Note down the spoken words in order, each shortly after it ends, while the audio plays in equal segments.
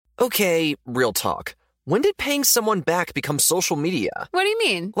Okay, real talk. When did paying someone back become social media? What do you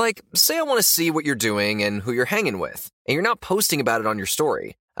mean? Like, say I want to see what you're doing and who you're hanging with, and you're not posting about it on your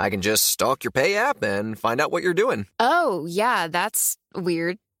story. I can just stalk your Pay app and find out what you're doing. Oh, yeah, that's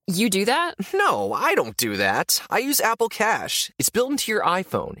weird. You do that? No, I don't do that. I use Apple Cash. It's built into your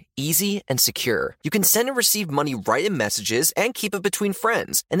iPhone, easy and secure. You can send and receive money right in Messages and keep it between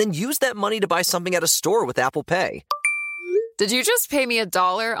friends, and then use that money to buy something at a store with Apple Pay. Did you just pay me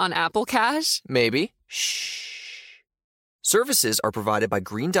 $1 on Apple Cash? Maybe. Shh. Services are provided by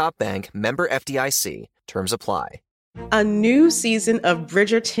Green Dot Bank, member FDIC. Terms apply. A new season of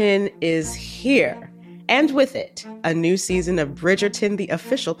Bridgerton is here. And with it, a new season of Bridgerton, the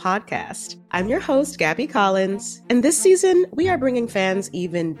official podcast. I'm your host, Gabby Collins, and this season, we are bringing fans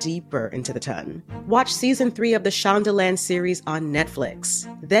even deeper into the ton. Watch season 3 of the Shondaland series on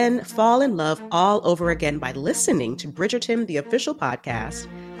Netflix. Then fall in love all over again by listening to Bridgerton, the official podcast,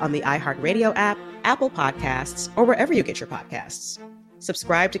 on the iHeartRadio app, Apple Podcasts, or wherever you get your podcasts.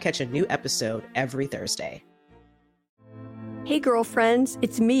 Subscribe to catch a new episode every Thursday. Hey girlfriends,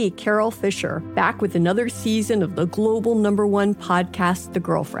 it's me, Carol Fisher, back with another season of the global #1 podcast, The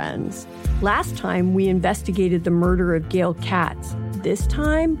Girlfriends. Last time, we investigated the murder of Gail Katz. This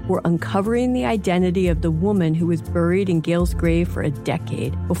time, we're uncovering the identity of the woman who was buried in Gail's grave for a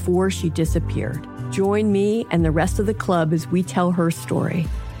decade before she disappeared. Join me and the rest of the club as we tell her story.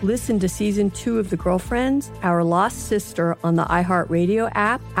 Listen to Season 2 of The Girlfriends, Our Lost Sister on the iHeartRadio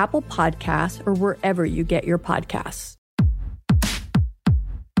app, Apple Podcasts, or wherever you get your podcasts.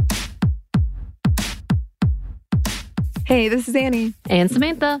 Hey, this is Annie. And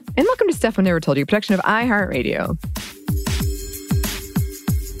Samantha. And welcome to Stuff We Never Told You, a production of iHeartRadio.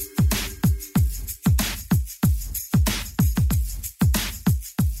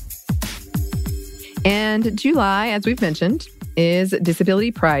 And July, as we've mentioned, is Disability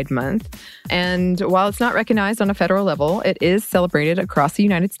Pride Month. And while it's not recognized on a federal level, it is celebrated across the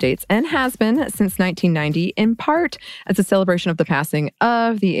United States and has been since 1990, in part as a celebration of the passing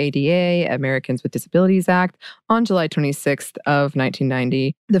of the ADA, Americans with Disabilities Act, on July 26th of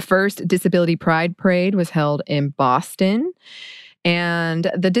 1990. The first Disability Pride Parade was held in Boston. And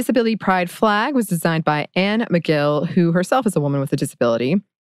the Disability Pride flag was designed by Anne McGill, who herself is a woman with a disability.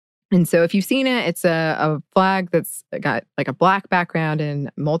 And so if you've seen it, it's a flag that's got like a black background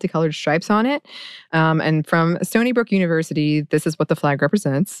and multicolored stripes on it. And from Stony Brook University, this is what the flag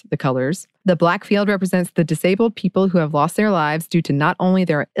represents, the colors. The black field represents the disabled people who have lost their lives due to not only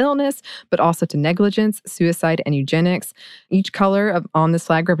their illness, but also to negligence, suicide, and eugenics. Each color on this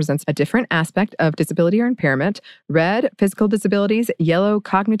flag represents a different aspect of disability or impairment. Red, physical disabilities. Yellow,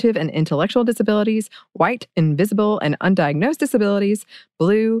 cognitive and intellectual disabilities. White, invisible and undiagnosed disabilities.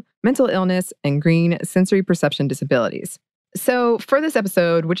 Blue, mental illness, and green, sensory perception disabilities. So for this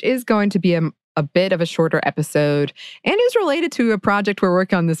episode, which is going to be a bit of a shorter episode and is related to a project we're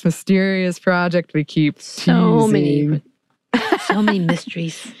working on, this mysterious project we keep teasing. So many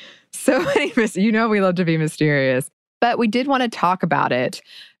mysteries. So many mysteries. You know we love to be mysterious. But we did want to talk about it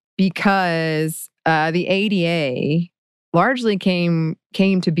because the ADA largely came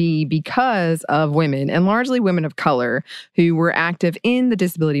to be because of women, and largely women of color, who were active in the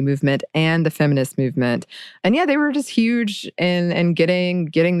disability movement and the feminist movement. And yeah, they were just huge in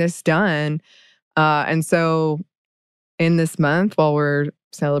getting this done. And so in this month, while we're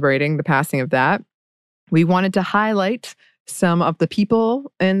celebrating the passing of that, we wanted to highlight some of the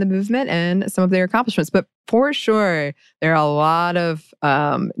people in the movement and some of their accomplishments. But for sure, there are a lot of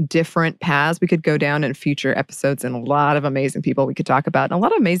different paths we could go down in future episodes, and a lot of amazing people we could talk about, and a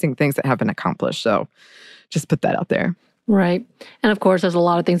lot of amazing things that have been accomplished. So just put that out there. Right. And of course, there's a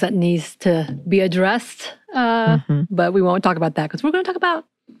lot of things that needs to be addressed, but we won't talk about that because we're going to talk about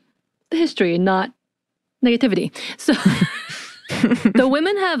the history and not negativity. So the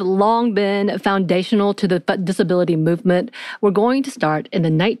women have long been foundational to the disability movement. We're going to start in the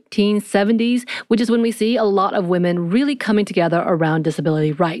 1970s, which is when we see a lot of women really coming together around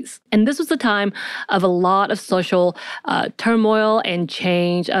disability rights. And this was the time of a lot of social turmoil and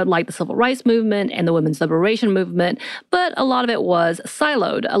change, like the civil rights movement and the women's liberation movement. But a lot of it was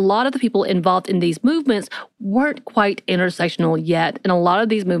siloed. A lot of the people involved in these movements weren't quite intersectional yet. And a lot of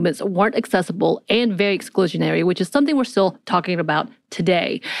these movements weren't accessible and very exclusionary, which is something we're still talking about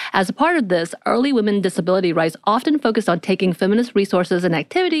today. As a part of this, early women disability rights often focused on taking feminist resources and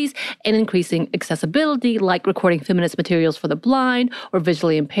activities and increasing accessibility, like recording feminist materials for the blind or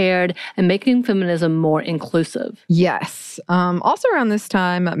visually impaired, and making feminism more inclusive. Yes. Also around this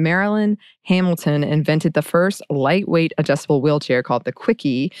time, Marilyn Hamilton invented the first lightweight adjustable wheelchair called the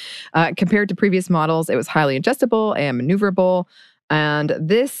Quickie. Compared to previous models, it was highly adjustable and maneuverable. And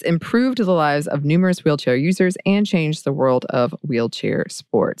this improved the lives of numerous wheelchair users and changed the world of wheelchair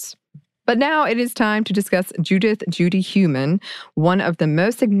sports. But now it is time to discuss Judith Judy Heumann, one of the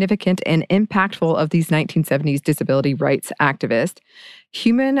most significant and impactful of these 1970s disability rights activists.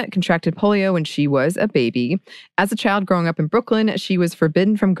 Heumann contracted polio when she was a baby. As a child growing up in Brooklyn, she was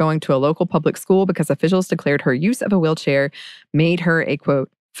forbidden from going to a local public school because officials declared her use of a wheelchair made her a, quote,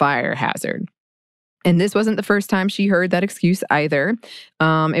 fire hazard. And this wasn't the first time she heard that excuse either.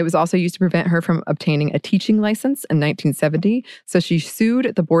 It was also used to prevent her from obtaining a teaching license in 1970. So she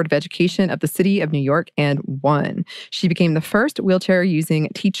sued the Board of Education of the city of New York and won. She became the first wheelchair-using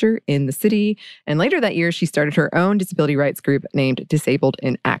teacher in the city. And later that year, she started her own disability rights group named Disabled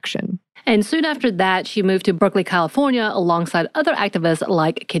in Action. And soon after that, she moved to Berkeley, California, alongside other activists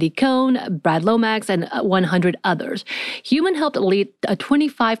like Kitty Cohn, Brad Lomax, and 100 others. Heumann helped lead a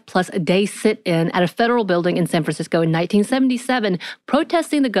 25-plus day sit-in at a federal building in San Francisco in 1977,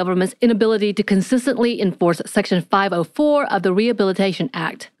 protesting the government's inability to consistently enforce Section 504 of the Rehabilitation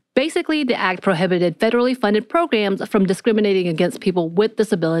Act. Basically, the act prohibited federally funded programs from discriminating against people with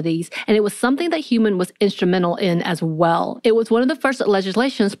disabilities, and it was something that Heumann was instrumental in as well. It was one of the first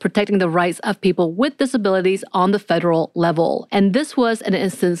legislations protecting the rights of people with disabilities on the federal level. And this was an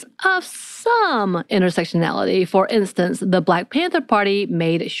instance of some intersectionality. For instance, the Black Panther Party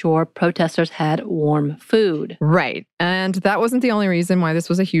made sure protesters had warm food. Right. And that wasn't the only reason why this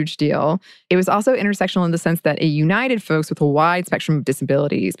was a huge deal. It was also intersectional in the sense that it united folks with a wide spectrum of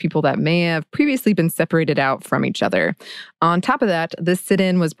disabilities, people that may have previously been separated out from each other. On top of that, this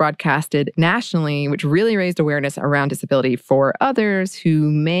sit-in was broadcasted nationally, which really raised awareness around disability for others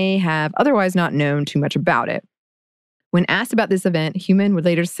who may have otherwise not known too much about it. When asked about this event, Heumann would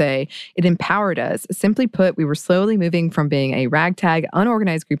later say, it empowered us. Simply put, we were slowly moving from being a ragtag,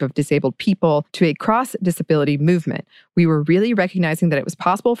 unorganized group of disabled people to a cross-disability movement. We were really recognizing that it was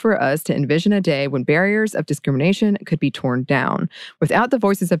possible for us to envision a day when barriers of discrimination could be torn down. Without the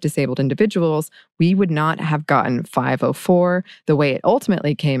voices of disabled individuals, we would not have gotten 504 the way it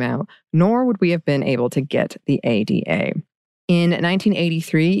ultimately came out, nor would we have been able to get the ADA. In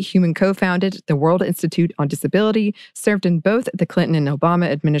 1983, Heumann co-founded the World Institute on Disability, served in both the Clinton and Obama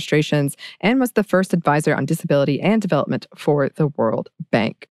administrations, and was the first advisor on disability and development for the World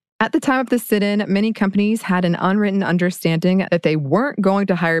Bank. At the time of the sit-in, many companies had an unwritten understanding that they weren't going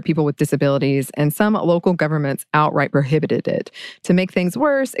to hire people with disabilities, and some local governments outright prohibited it. To make things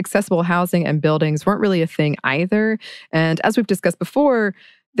worse, accessible housing and buildings weren't really a thing either. And as we've discussed before,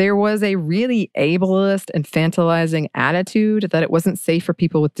 there was a really ableist, infantilizing attitude that it wasn't safe for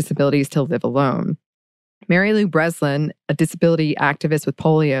people with disabilities to live alone. Mary Lou Breslin, a disability activist with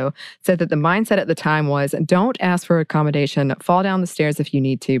polio, said that the mindset at the time was, don't ask for accommodation, fall down the stairs if you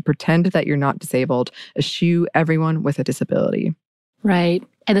need to, pretend that you're not disabled, eschew everyone with a disability. Right.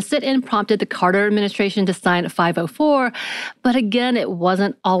 And the sit-in prompted the Carter administration to sign 504, but again, it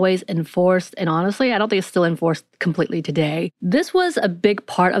wasn't always enforced. And honestly, I don't think it's still enforced completely today. This was a big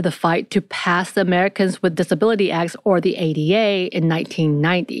part of the fight to pass the Americans with Disability Acts, or the ADA, in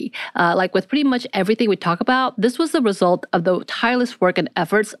 1990. Like with pretty much everything we talk about, this was the result of the tireless work and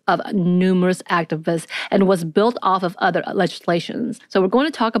efforts of numerous activists and was built off of other legislations. So we're going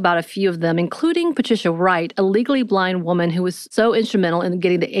to talk about a few of them, including Patricia Wright, a legally blind woman who was so instrumental in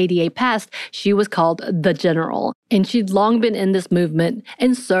getting the ADA passed. She was called the General. And she'd long been in this movement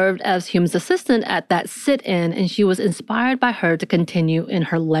and served as Heumann's assistant at that sit-in, and she was inspired by her to continue in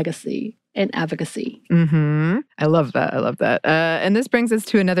her legacy and advocacy. I love that. And this brings us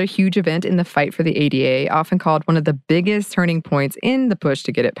to another huge event in the fight for the ADA, often called one of the biggest turning points in the push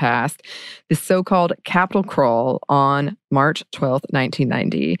to get it passed, the so-called Capitol Crawl on March 12,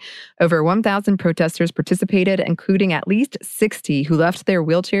 1990. Over 1,000 protesters participated, including at least 60 who left their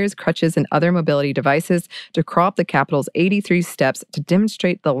wheelchairs, crutches, and other mobility devices to crawl up the Capitol's 83 steps to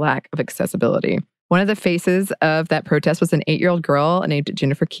demonstrate the lack of accessibility. One of the faces of that protest was an 8-year-old girl named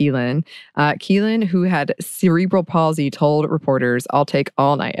Jennifer Keelan. Keelan, who had cerebral palsy, told reporters, "I'll take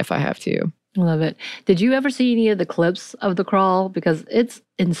all night if I have to." I love it. Did you ever see any of the clips of the crawl? Because it's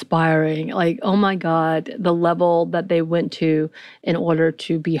inspiring. Like, oh my God, the level that they went to in order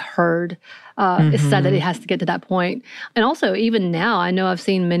to be heard. It's sad that it has to get to that point. And also, even now, I know I've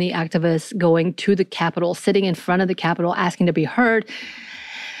seen many activists going to the Capitol, sitting in front of the Capitol, asking to be heard.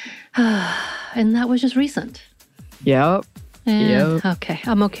 And that was just recent. Yep. Okay,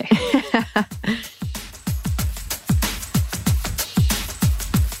 I'm okay.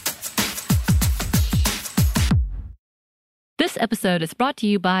 This episode is brought to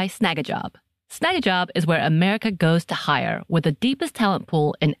you by Snagajob. Snagajob is where America goes to hire, with the deepest talent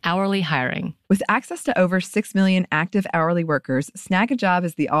pool in hourly hiring. With access to over 6 million active hourly workers, Snagajob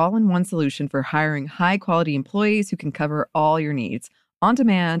is the all-in-one solution for hiring high-quality employees who can cover all your needs. On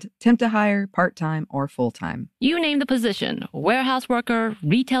demand, temp to hire, part-time, or full-time. You name the position: warehouse worker,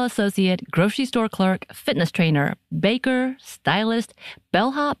 retail associate, grocery store clerk, fitness trainer, baker, stylist,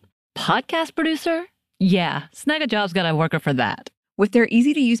 bellhop, podcast producer. Yeah, Snagajob's got a worker for that. With their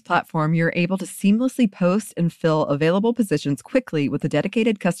easy-to-use platform, you're able to seamlessly post and fill available positions quickly with a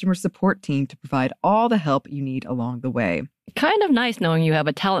dedicated customer support team to provide all the help you need along the way. Kind of nice knowing you have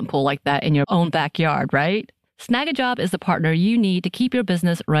a talent pool like that in your own backyard, right? Snagajob is the partner you need to keep your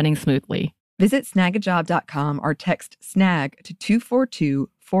business running smoothly. Visit snagajob.com or text SNAG to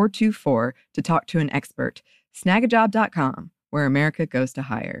 242-424 to talk to an expert. Snagajob.com, where America goes to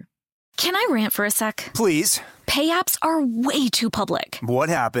hire. Can I rant for a sec? Please. Pay apps are way too public. What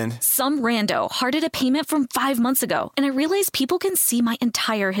happened? Some rando hearted a payment from 5 months ago, and I realized people can see my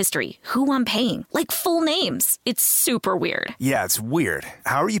entire history, who I'm paying, like full names. It's super weird. Yeah, it's weird.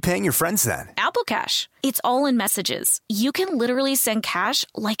 How are you paying your friends then? Apple Cash. It's all in messages. You can literally send cash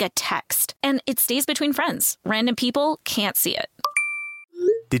like a text, and it stays between friends. Random people can't see it.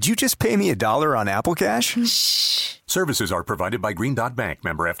 Did you just pay me $1 on Apple Cash? Shh. Services are provided by Green Dot Bank.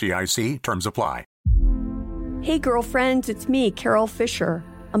 Member FDIC. Terms apply. Hey, girlfriends, it's me, Carol Fisher.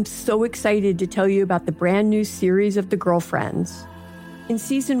 I'm so excited to tell you about the brand new series of The Girlfriends. In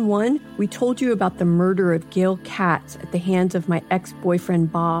season 1, we told you about the murder of Gail Katz at the hands of my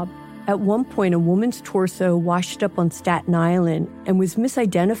ex-boyfriend, Bob. At one point, a woman's torso washed up on Staten Island and was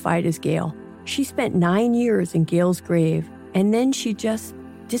misidentified as Gail. She spent 9 years in Gail's grave, and then she just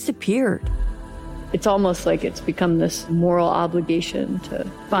disappeared. It's almost like it's become this moral obligation to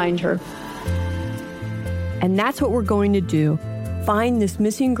find her. And that's what we're going to do. Find this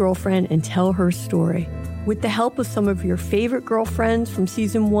missing girlfriend and tell her story. With the help of some of your favorite girlfriends from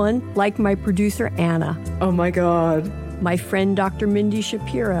season 1, like my producer, Anna. Oh my God. My friend, Dr. Mindy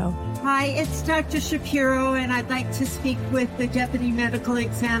Shapiro. Hi, it's Dr. Shapiro, and I'd like to speak with the Deputy Medical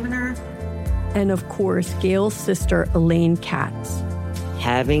Examiner. And of course, Gail's sister, Elaine Katz.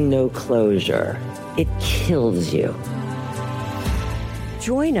 Having no closure, it kills you.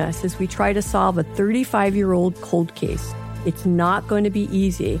 Join us as we try to solve a 35-year-old cold case. It's not going to be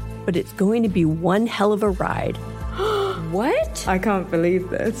easy, but it's going to be one hell of a ride. What? I can't believe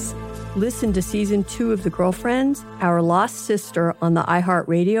this. Listen to season 2 of The Girlfriends, Our Lost Sister on the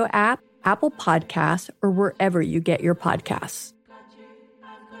iHeartRadio app, Apple Podcasts, or wherever you get your podcasts.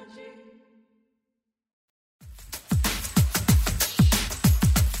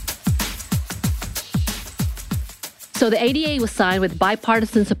 So the ADA was signed with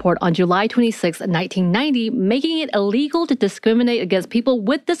bipartisan support on July 26, 1990, making it illegal to discriminate against people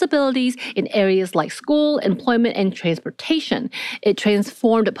with disabilities in areas like school, employment, and transportation. It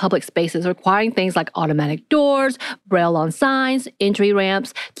transformed public spaces, requiring things like automatic doors, braille on signs, entry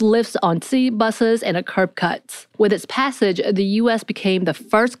ramps, lifts on city buses, and curb cuts. With its passage, the U.S. became the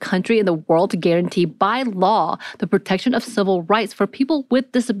first country in the world to guarantee by law the protection of civil rights for people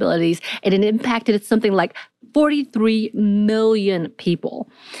with disabilities, and it impacted something like 43 million people.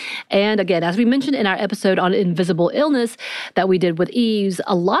 And again, as we mentioned in our episode on invisible illness that we did with Eves,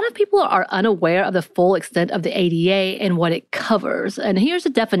 a lot of people are unaware of the full extent of the ADA and what it covers. And here's a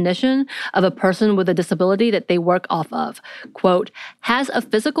definition of a person with a disability that they work off of. Quote, has a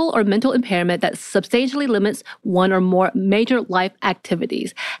physical or mental impairment that substantially limits one or more major life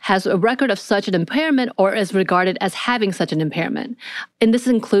activities, has a record of such an impairment, or is regarded as having such an impairment. And this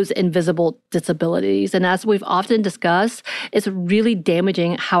includes invisible disabilities. And as we've often discussed, it's really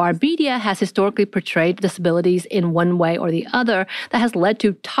damaging how our media has historically portrayed disabilities in one way or the other that has led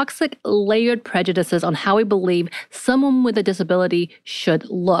to toxic, layered prejudices on how we believe someone with a disability should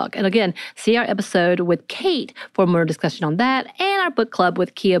look. And again, see our episode with Kate for more discussion on that, and our book club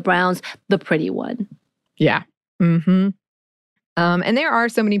with Kia Brown's The Pretty One. Yeah. Mm-hmm. And there are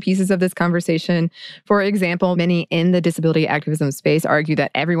so many pieces of this conversation. For example, many in the disability activism space argue that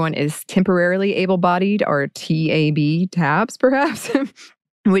everyone is temporarily able-bodied, or TAB, TABs perhaps,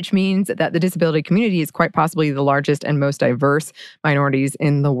 which means that the disability community is quite possibly the largest and most diverse minorities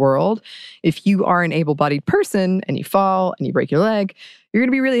in the world. If you are an able-bodied person and you fall and you break your leg, you're going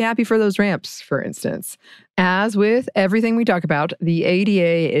to be really happy for those ramps, for instance. As with everything we talk about, the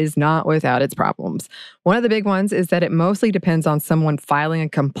ADA is not without its problems. One of the big ones is that it mostly depends on someone filing a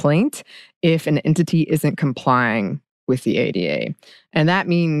complaint if an entity isn't complying with the ADA. And that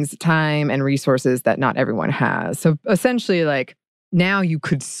means time and resources that not everyone has. So essentially, like, now you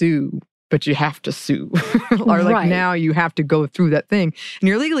could sue but you have to sue. Or like now you have to go through that thing. And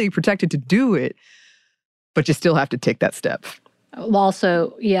you're legally protected to do it, but you still have to take that step.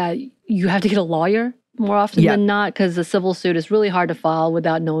 Also, yeah, you have to get a lawyer more often than not, because the civil suit is really hard to file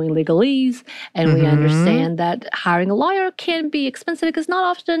without knowing legalese. And we understand that hiring a lawyer can be expensive because not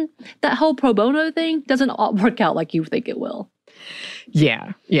often that whole pro bono thing doesn't all work out like you think it will.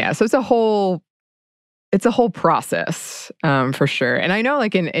 Yeah. So it's a whole process, for sure. And I know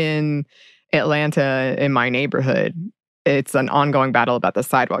like in Atlanta, in my neighborhood, it's an ongoing battle about the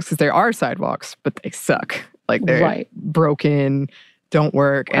sidewalks because there are sidewalks, but they suck. Like they're broken, don't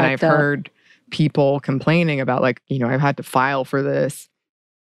work. And I've heard people complaining about like, I've had to file for this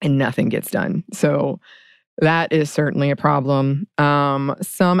and nothing gets done. So that is certainly a problem.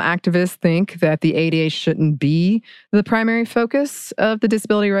 Some activists think that the ADA shouldn't be the primary focus of the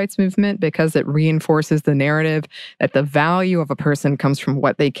disability rights movement because it reinforces the narrative that the value of a person comes from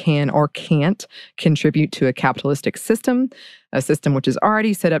what they can or can't contribute to a capitalistic system, a system which is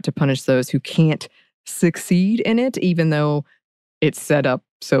already set up to punish those who can't succeed in it, even though it's set up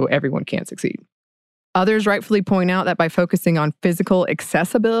so everyone can't succeed. Others rightfully point out that by focusing on physical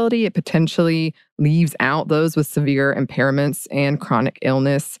accessibility, it potentially leaves out those with severe impairments and chronic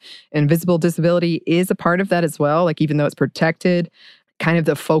illness. Invisible disability is a part of that as well. Like, even though it's protected, kind of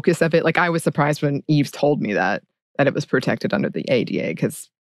the focus of it. Like, I was surprised when Eves told me that it was protected under the ADA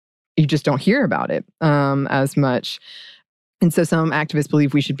because you just don't hear about it as much. And so some activists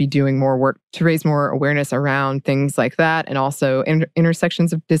believe we should be doing more work to raise more awareness around things like that, and also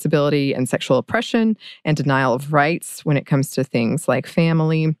intersections of disability and sexual oppression and denial of rights when it comes to things like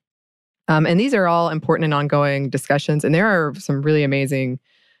family. And these are all important and ongoing discussions. And there are some really amazing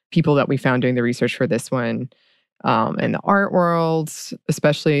people that we found doing the research for this one. In the art world,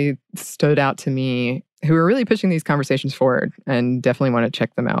 especially, stood out to me, who are really pushing these conversations forward, and definitely want to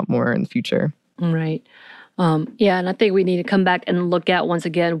check them out more in the future. Right. And I think we need to come back and look at once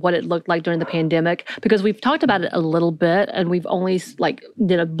again what it looked like during the pandemic, because we've talked about it a little bit and we've only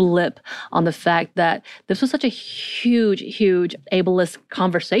did a blip on the fact that this was such a huge ableist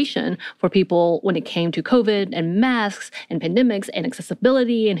conversation for people when it came to COVID and masks and pandemics and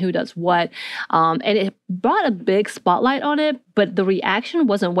accessibility and who does what. And it brought a big spotlight on it, but the reaction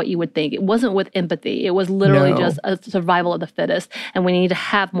wasn't what you would think. It wasn't with empathy. It was literally just a survival of the fittest. And we need to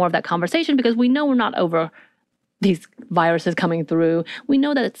have more of that conversation because we know we're not over these viruses coming through. We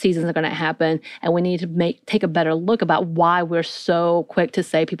know that seasons are going to happen, and we need to take a better look about why we're so quick to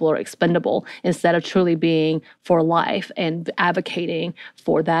say people are expendable instead of truly being for life and advocating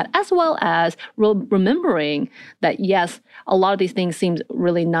for that, as well as remembering that, yes, a lot of these things seem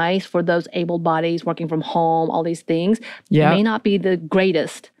really nice for those able bodies working from home, all these things. It may not be the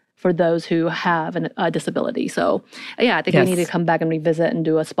greatest for those who have a disability. So, I think we need to come back and revisit and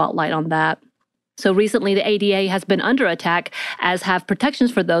do a spotlight on that. So recently, the ADA has been under attack, as have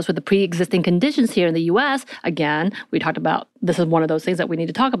protections for those with the pre-existing conditions here in the U.S. Again, we talked about this is one of those things that we need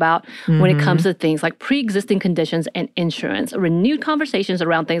to talk about when it comes to things like pre-existing conditions and insurance. Renewed conversations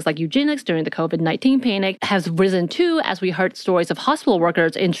around things like eugenics during the COVID-19 panic has risen too, as we heard stories of hospital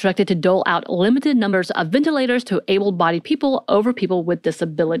workers instructed to dole out limited numbers of ventilators to able-bodied people over people with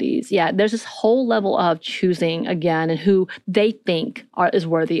disabilities. Yeah, there's this whole level of choosing again and who they think is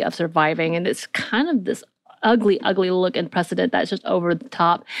worthy of surviving, and it's kind of this ugly look and precedent that's just over the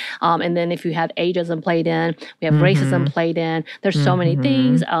top. And then if you have ageism played in, we have racism played in. There's so many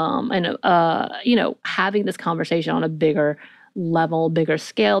things. Having this conversation on a bigger level, bigger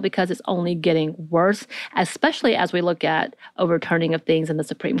scale, because it's only getting worse, especially as we look at overturning of things in the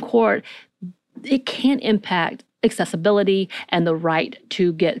Supreme Court. It can impact accessibility and the right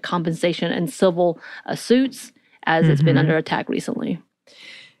to get compensation in civil suits, as it's been under attack recently.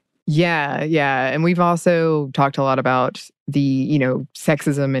 Yeah. And we've also talked a lot about the,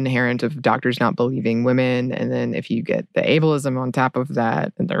 sexism inherent of doctors not believing women. And then if you get the ableism on top of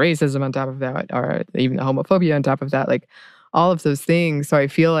that, and the racism on top of that, or even the homophobia on top of that, like all of those things. So I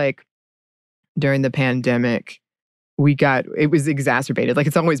feel like during the pandemic, it was exacerbated. Like,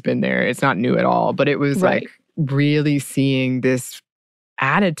 it's always been there. It's not new at all. But it was like really seeing this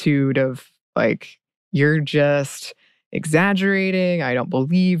attitude of like, you're just exaggerating, I don't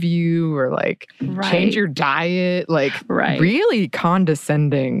believe you, or like change your diet, like really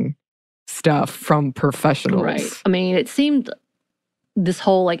condescending stuff from professionals. Right. I mean, it seemed this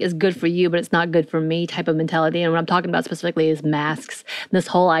whole like is good for you, but it's not good for me type of mentality. And what I'm talking about specifically is masks. This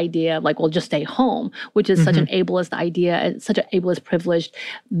whole idea of like, well, just stay home, which is such an ableist idea and such an ableist, privileged,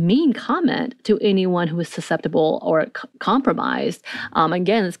 mean comment to anyone who is susceptible or compromised.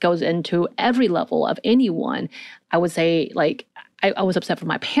 Again, this goes into every level of anyone. I would say, like, I was upset for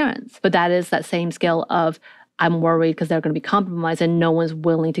my parents. But that is that same scale of I'm worried because they're going to be compromised and no one's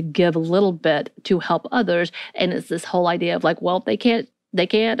willing to give a little bit to help others. And it's this whole idea of like, well, they can't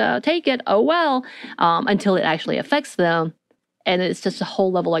take it. Oh, well, until it actually affects them. And it's just a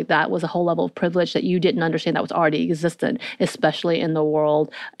whole level like that was a whole level of privilege that you didn't understand that was already existent, especially in the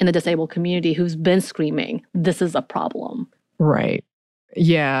world, in the disabled community who's been screaming, this is a problem. Right.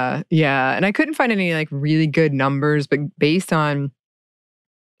 Yeah. And I couldn't find any like really good numbers, but based on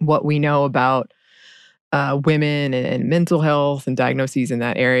what we know about women and mental health and diagnoses in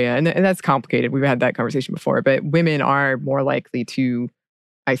that area, and that's complicated. We've had that conversation before, but women are more likely to,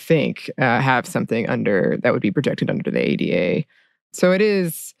 I think, have something that would be protected under the ADA. So it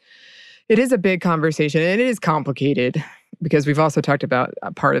is a big conversation, and it is complicated because we've also talked about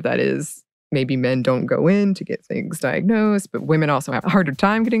part of that is maybe men don't go in to get things diagnosed, but women also have a harder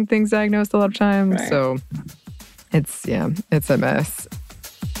time getting things diagnosed a lot of times. Right. So it's a mess.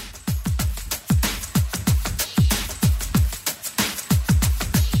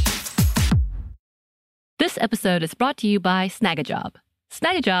 This episode is brought to you by Snagajob.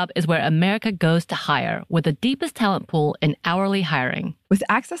 Snagajob is where America goes to hire with the deepest talent pool in hourly hiring. With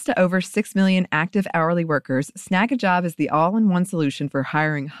access to over 6 million active hourly workers, Snagajob is the all-in-one solution for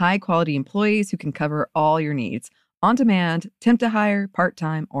hiring high-quality employees who can cover all your needs. On demand, temp to hire,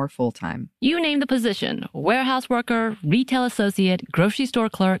 part-time, or full-time. You name the position: warehouse worker, retail associate, grocery store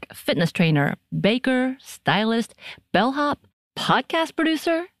clerk, fitness trainer, baker, stylist, bellhop, podcast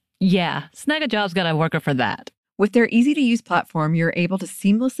producer. Yeah, Snagajob's got a worker for that. With their easy-to-use platform, you're able to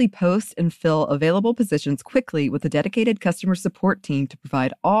seamlessly post and fill available positions quickly with a dedicated customer support team to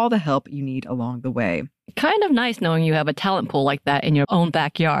provide all the help you need along the way. Kind of nice knowing you have a talent pool like that in your own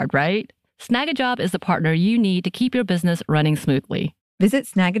backyard, right? Snagajob is the partner you need to keep your business running smoothly. Visit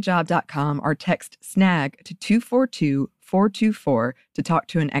snagajob.com or text SNAG to 242-424 to talk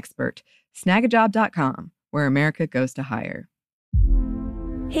to an expert. Snagajob.com, where America goes to hire.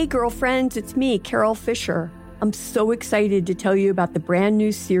 Hey, girlfriends, it's me, Carol Fisher. I'm so excited to tell you about the brand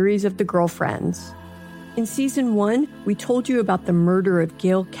new series of The Girlfriends. In season 1, we told you about the murder of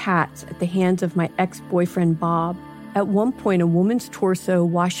Gail Katz at the hands of my ex-boyfriend, Bob. At one point, a woman's torso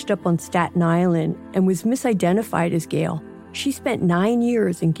washed up on Staten Island and was misidentified as Gail. She spent 9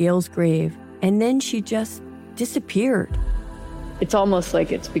 years in Gail's grave, and then she just disappeared. It's almost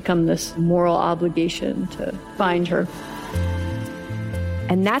like it's become this moral obligation to find her.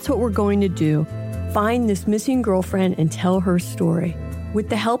 And that's what we're going to do. Find this missing girlfriend and tell her story. With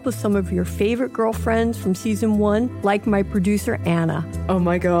the help of some of your favorite girlfriends from season 1, like my producer, Anna. Oh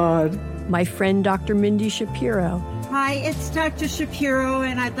my God. My friend, Dr. Mindy Shapiro. Hi, it's Dr. Shapiro,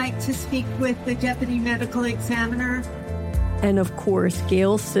 and I'd like to speak with the deputy medical examiner. And of course,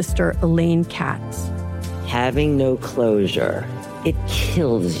 Gail's sister, Elaine Katz. Having no closure, it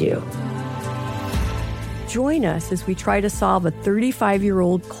kills you. Join us as we try to solve a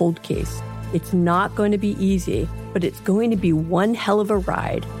 35-year-old cold case. It's not going to be easy, but it's going to be one hell of a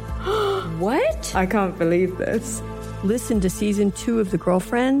ride. What? I can't believe this. Listen to season 2 of The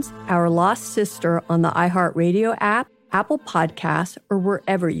Girlfriends, Our Lost Sister on the iHeartRadio app, Apple Podcasts, or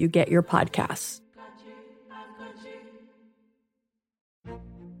wherever you get your podcasts.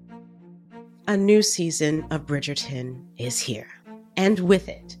 A new season of Bridgerton is here. And with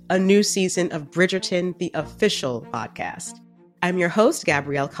it, a new season of Bridgerton, the official podcast. I'm your host,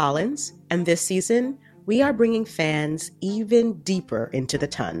 Gabrielle Collins, and this season, we are bringing fans even deeper into the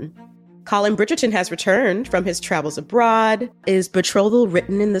ton. Colin Bridgerton has returned from his travels abroad. Is betrothal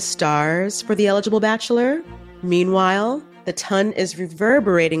written in the stars for the eligible bachelor? Meanwhile, the ton is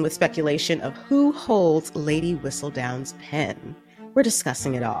reverberating with speculation of who holds Lady Whistledown's pen. We're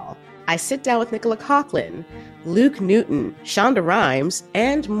discussing it all. I sit down with Nicola Coughlan, Luke Newton, Shonda Rhimes,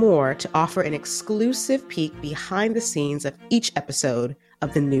 and more to offer an exclusive peek behind the scenes of each episode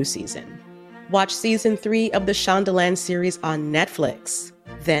of the new season. Watch season 3 of the Shondaland series on Netflix.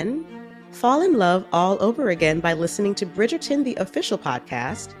 Then, fall in love all over again by listening to Bridgerton, the official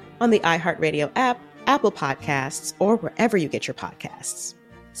podcast, on the iHeartRadio app, Apple Podcasts, or wherever you get your podcasts.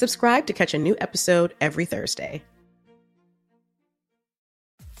 Subscribe to catch a new episode every Thursday.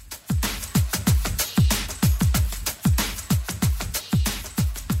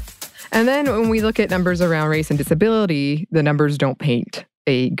 And then when we look at numbers around race and disability, the numbers don't paint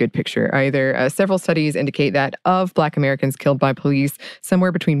a good picture either. Several studies indicate that of Black Americans killed by police,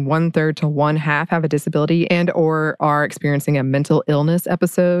 somewhere between 1/3 to 1/2 have a disability and or are experiencing a mental illness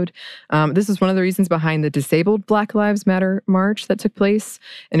episode. This is one of the reasons behind the disabled Black Lives Matter march that took place.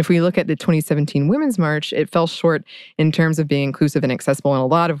 And if we look at the 2017 Women's March, it fell short in terms of being inclusive and accessible in a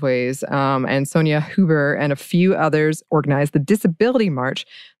lot of ways. And Sonia Huber and a few others organized the Disability March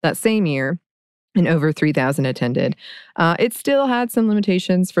that same year, and over 3,000 attended. It still had some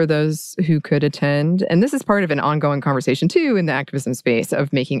limitations for those who could attend. And this is part of an ongoing conversation, too, in the activism space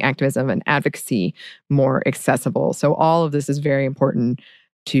of making activism and advocacy more accessible. So all of this is very important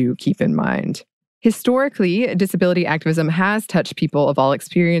to keep in mind. Historically, disability activism has touched people of all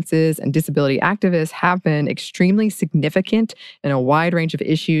experiences, and disability activists have been extremely significant in a wide range of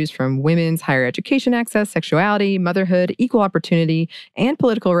issues from women's higher education access, sexuality, motherhood, equal opportunity, and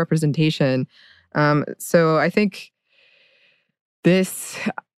political representation. So I think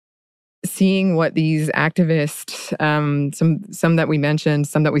seeing what these activists, some that we mentioned,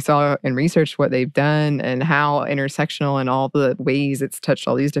 some that we saw in research, what they've done and how intersectional and all the ways it's touched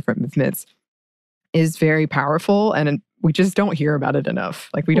all these different movements is very powerful. And we just don't hear about it enough.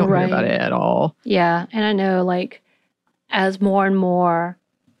 Like we don't hear about it at all. Yeah. And I know like as more and more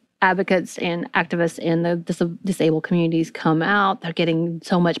advocates and activists in the disabled communities come out, they're getting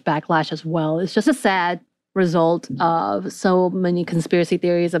so much backlash as well. It's just a sad result of so many conspiracy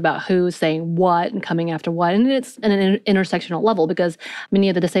theories about who's saying what and coming after what. And it's at an intersectional level because many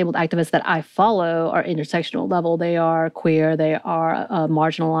of the disabled activists that I follow are intersectional level. They are queer, they are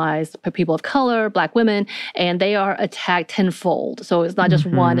marginalized people of color, Black women, and they are attacked tenfold. So it's not just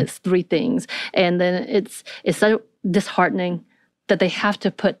one, it's three things. And then it's so disheartening that they have to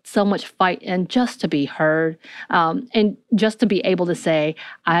put so much fight in just to be heard and just to be able to say,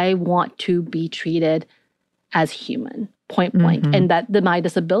 I want to be treated as human, point blank. And that my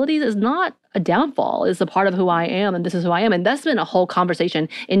disabilities is not a downfall, it's a part of who I am, and this is who I am. And that's been a whole conversation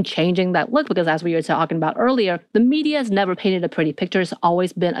in changing that look, because as we were talking about earlier, the media has never painted a pretty picture. It's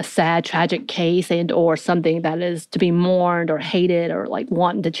always been a sad, tragic case and or something that is to be mourned or hated or like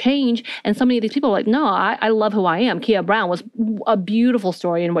wanting to change. And so many of these people are like, no, I love who I am. Kia Brown was a beautiful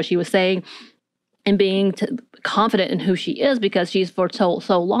story in what she was saying and being confident in who she is, because she's for so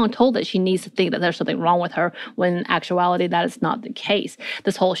long told that she needs to think that there's something wrong with her, when in actuality that is not the case.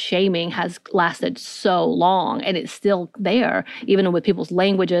 This whole shaming has lasted so long, and it's still there, even with people's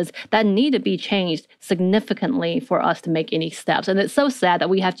languages that need to be changed significantly for us to make any steps. And it's so sad that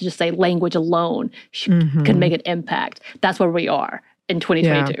we have to just say language alone can make an impact. That's where we are in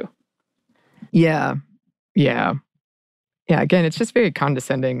 2022. Yeah. Again, it's just very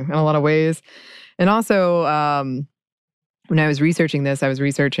condescending in a lot of ways. And also, when I was researching this, I was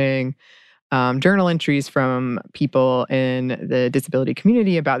researching journal entries from people in the disability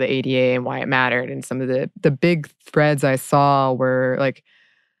community about the ADA and why it mattered. And some of the big threads I saw were like,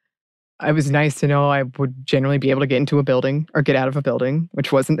 it was nice to know I would generally be able to get into a building or get out of a building,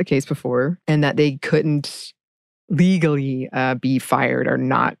 which wasn't the case before, and that they couldn't legally be fired or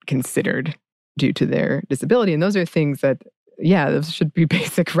not considered due to their disability. And those are things that, those should be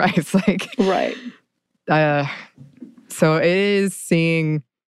basic rights. Right. So it is seeing,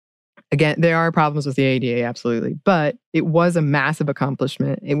 again, there are problems with the ADA, absolutely. But it was a massive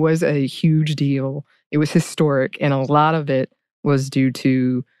accomplishment. It was a huge deal. It was historic. And a lot of it was due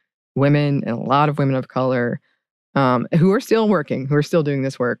to women and a lot of women of color who are still working, who are still doing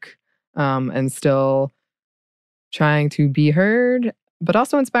this work and still trying to be heard, but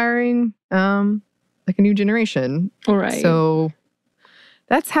also inspiring like a new generation. Right. So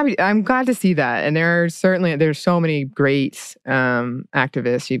that's happy. I'm glad to see that. And there's so many great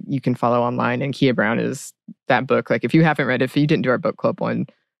activists you can follow online. And Kia Brown is that book. Like if you haven't read it, if you didn't do our book club one,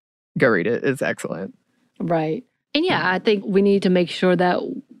 go read it. It's excellent. Right. And I think we need to make sure that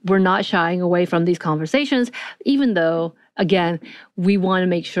we're not shying away from these conversations, even though, again, we want to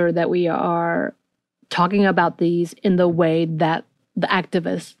make sure that we are talking about these in the way that the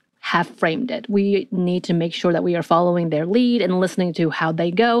activists have framed it. We need to make sure that we are following their lead and listening to how they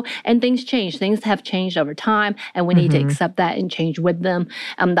go. And things change. Things have changed over time, and we need to accept that and change with them.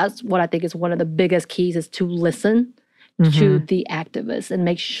 That's what I think is one of the biggest keys, is to listen to the activists and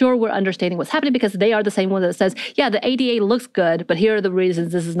make sure we're understanding what's happening, because they are the same one that says, the ADA looks good, but here are the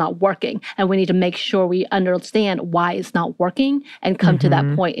reasons this is not working. And we need to make sure we understand why it's not working and come to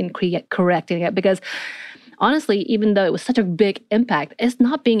that point in correcting it. Because honestly, even though it was such a big impact, it's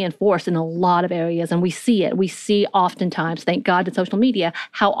not being enforced in a lot of areas. And we see it. We see oftentimes, thank God to social media,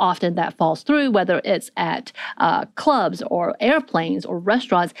 how often that falls through, whether it's at clubs or airplanes or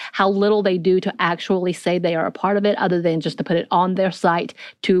restaurants, how little they do to actually say they are a part of it other than just to put it on their site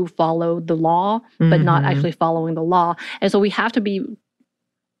to follow the law, but not actually following the law. And so we have to be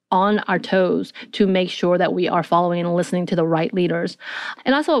on our toes to make sure that we are following and listening to the right leaders.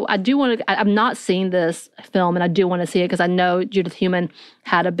 And also, I'm not seeing this film, and I do want to see it because I know Judith Heumann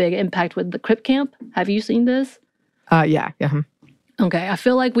had a big impact with the Crip Camp. Have you seen this? Yeah. Okay, I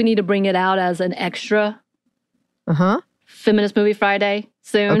feel like we need to bring it out as an extra Feminist Movie Friday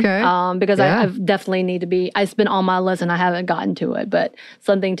soon. Okay. Because I definitely need to be, it's been on my list and I haven't gotten to it, but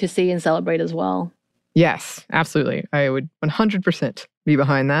something to see and celebrate as well. Yes, absolutely. I would 100% be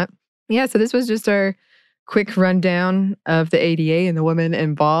behind that. Yeah, so this was just our quick rundown of the ADA and the women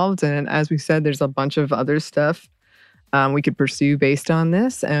involved. And as we said, there's a bunch of other stuff we could pursue based on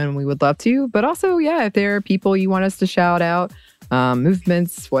this, and we would love to. But also, yeah, if there are people you want us to shout out,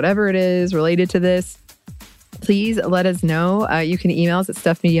 movements, whatever it is related to this, please let us know. You can email us at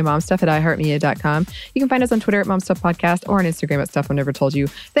stuffmediamomstuff@iheartmedia.com. You can find us on Twitter at momstuffpodcast or on Instagram at Stuff I Never Told You.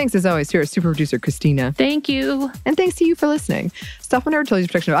 Thanks as always to our super producer, Christina. Thank you. And thanks to you for listening. Stuff I Never Told You is a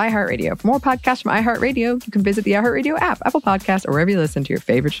production of iHeartRadio. For more podcasts from iHeartRadio, you can visit the iHeartRadio app, Apple Podcasts, or wherever you listen to your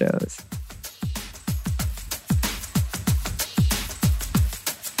favorite shows.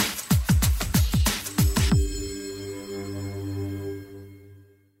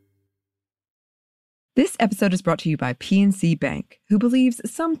 This episode is brought to you by PNC Bank, who believes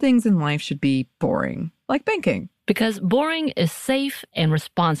some things in life should be boring, like banking. Because boring is safe and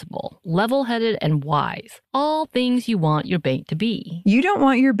responsible, level-headed and wise. All things you want your bank to be. You don't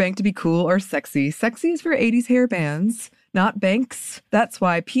want your bank to be cool or sexy. Sexy is for 80s hair bands, not banks. That's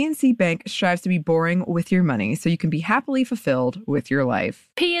why PNC Bank strives to be boring with your money so you can be happily fulfilled with your life.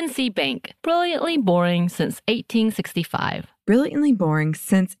 PNC Bank, brilliantly boring since 1865. Brilliantly Boring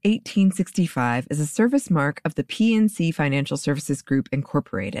Since 1865 is a service mark of the PNC Financial Services Group,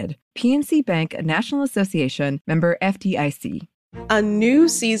 Incorporated. PNC Bank, a National Association, member FDIC. A new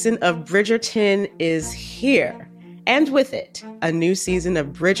season of Bridgerton is here. And with it, a new season of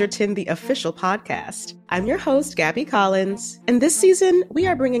Bridgerton, the official podcast. I'm your host, Gabby Collins, and this season, we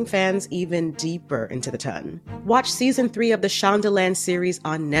are bringing fans even deeper into the ton. Watch season 3 of the Shondaland series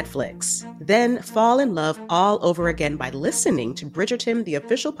on Netflix. Then fall in love all over again by listening to Bridgerton, the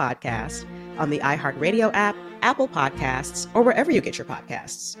official podcast, on the iHeartRadio app, Apple Podcasts, or wherever you get your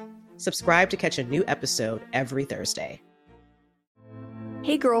podcasts. Subscribe to catch a new episode every Thursday.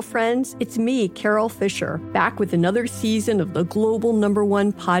 Hey girlfriends, it's me, Carol Fisher, back with another season of the global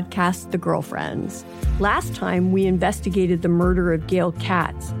 #1 podcast, The Girlfriends. Last time, we investigated the murder of Gail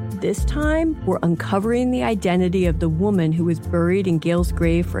Katz. This time, we're uncovering the identity of the woman who was buried in Gail's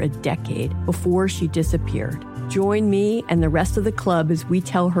grave for a decade before she disappeared. Join me and the rest of the club as we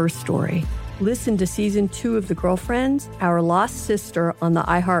tell her story. Listen to Season 2 of The Girlfriends, Our Lost Sister on the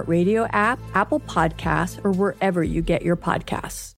iHeartRadio app, Apple Podcasts, or wherever you get your podcasts.